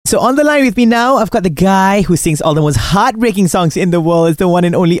So on the line with me now, I've got the guy who sings all the most heartbreaking songs in the world. It's the one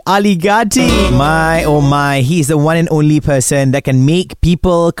and only Ali Gatie. My, oh my, he's the one and only person that can make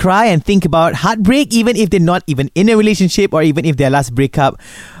people cry and think about heartbreak, even if they're not even in a relationship or even if their last breakup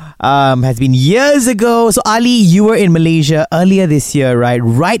has been years ago. So Ali, you were in Malaysia earlier this year, right?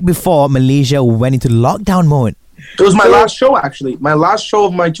 Right before Malaysia went into lockdown mode. It was my last show, actually. My last show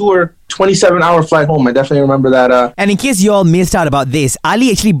of my tour, 27-hour flight home. I definitely remember that. And in case you all missed out about this,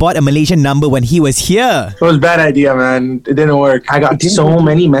 Ali actually bought a Malaysian number when he was here. It was a bad idea, man. It didn't work. I got so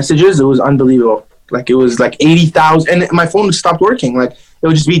many messages. It was unbelievable. Like, it was like 80,000. And my phone stopped working. Like, it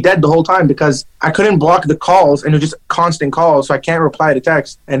would just be dead the whole time because I couldn't block the calls and it was just constant calls. So I can't reply to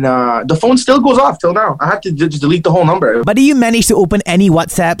text. And the phone still goes off till now. I have to just delete the whole number. But do you manage to open any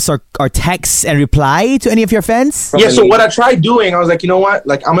WhatsApps or texts and reply to any of your fans? Yeah, so what I tried doing, I was like, you know what?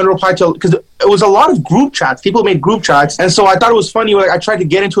 Like, I'm going to reply to... Because it was a lot of group chats. People made group chats. And so I thought it was funny. Like, I tried to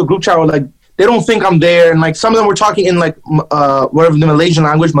get into a group chat where, like, they don't think I'm there. And, like, some of them were talking in, like, whatever the Malaysian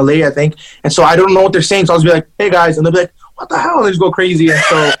language, Malay, I think. And so I don't know what they're saying. So I'll just be like, hey, guys. And they'll be like, what the hell? And they just go crazy. And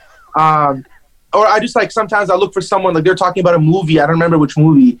so... or I just like sometimes I look for someone like they're talking about a movie. I don't remember which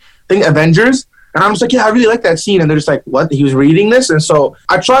movie. I think Avengers. And I'm just like, yeah, I really like that scene. And they're just like, what? He was reading this? And so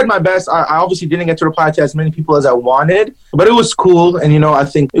I tried my best. I obviously didn't get to reply to as many people as I wanted. But it was cool. And, you know, I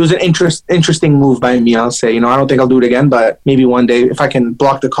think it was an interesting move by me, I'll say. You know, I don't think I'll do it again. But maybe one day, if I can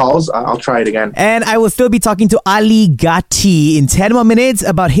block the calls, I'll try it again. And I will still be talking to Ali Gatie in 10 more minutes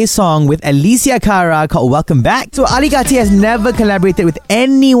about his song with Alicia Cara called Welcome Back. So Ali Gatie has never collaborated with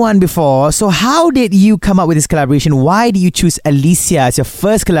anyone before. So how did you come up with this collaboration? Why did you choose Alicia as your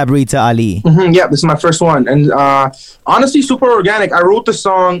first collaborator, Ali? Yeah, this is my first one. And honestly, super organic. I wrote the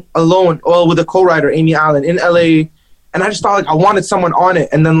song alone, with a co-writer, Amy Allen, in LA. And I just thought, like, I wanted someone on it.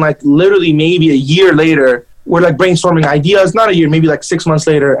 And then, like, literally maybe a year later, we're, like, brainstorming ideas. Not a year, maybe, like, 6 months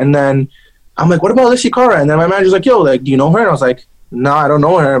later. And then I'm like, what about Alicia Cara? And then my manager's like, yo, like, do you know her? And I was like, no, I don't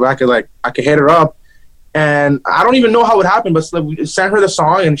know her. But I could hit her up. And I don't even know how it happened. But like, we sent her the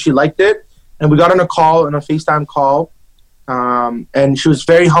song, and she liked it. And we got on a FaceTime call. And she was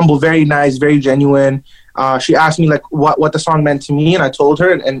very humble, very nice, very genuine. She asked me, like, what the song meant to me. And I told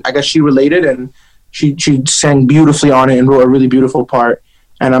her. And I guess she related. And she sang beautifully on it and wrote a really beautiful part.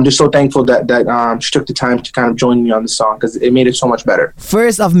 And I'm just so thankful that she took the time to kind of join me on the song because it made it so much better.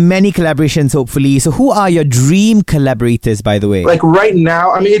 First of many collaborations, hopefully. So who are your dream collaborators, by the way? Like right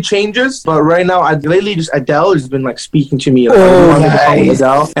now, I mean, it changes. But right now, lately, just Adele has been like speaking to me. Like, nice.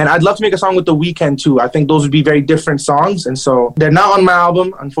 Adele. And I'd love to make a song with The Weeknd too. I think those would be very different songs. And so they're not on my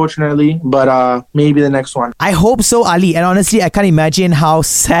album, unfortunately. But maybe the next one. I hope so, Ali. And honestly, I can't imagine how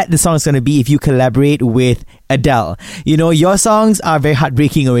sad the song is going to be if you collaborate with Adele. You know, your songs are very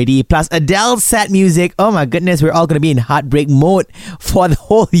heartbreaking already. Plus Adele's sad music. Oh my goodness, we're all going to be in heartbreak mode for the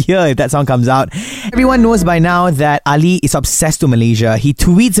whole year if that song comes out. Everyone knows by now that Ali is obsessed with Malaysia. He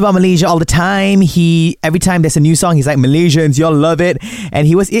tweets about Malaysia all the time. Every time there's a new song, he's like, Malaysians, y'all love it. And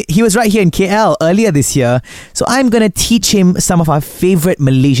he was right here in KL earlier this year. So I'm going to teach him some of our favorite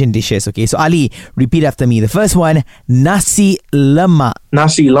Malaysian dishes. Okay, so Ali, repeat after me. The first one, nasi lemak.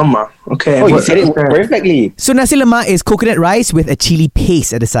 Nasi lemak. Okay. Oh, you said it perfectly. So nasi lemak is coconut rice with a chili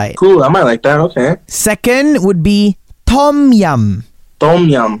paste at the side. Cool, I might like that. Okay. Second would be tom yum. Tom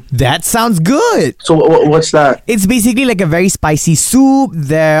yum. That sounds good. So what's that? It's basically like a very spicy soup.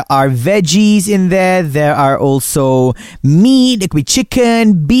 There are veggies in there. There are also meat. It could be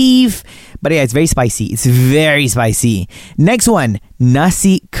chicken, beef. But yeah, it's very spicy. It's very spicy. Next one,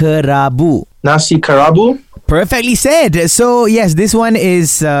 nasi kerabu. Nasi kerabu? Perfectly said. So yes, this one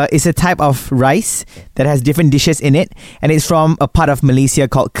is a type of rice that has different dishes in it, and it's from a part of Malaysia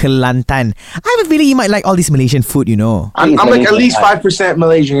called Kelantan. I have a feeling you might like all this Malaysian food, you know. I'm like at least 5%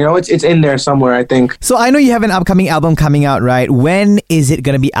 Malaysian, you know. It's in there somewhere, I think. So I know you have an upcoming album coming out, right? When is it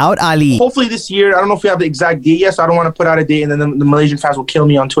gonna be out, Ali? Hopefully this year. I don't know if we have the exact date yet, so I don't want to put out a date, and then the Malaysian fans will kill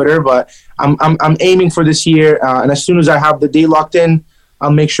me on Twitter. But I'm aiming for this year, and as soon as I have the date locked in, I'll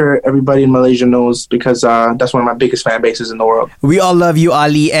make sure everybody in Malaysia knows because that's one of my biggest fan bases in the world. We all love you,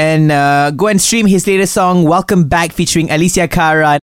 Ali. And go and stream his latest song, Welcome Back, featuring Alicia Cara.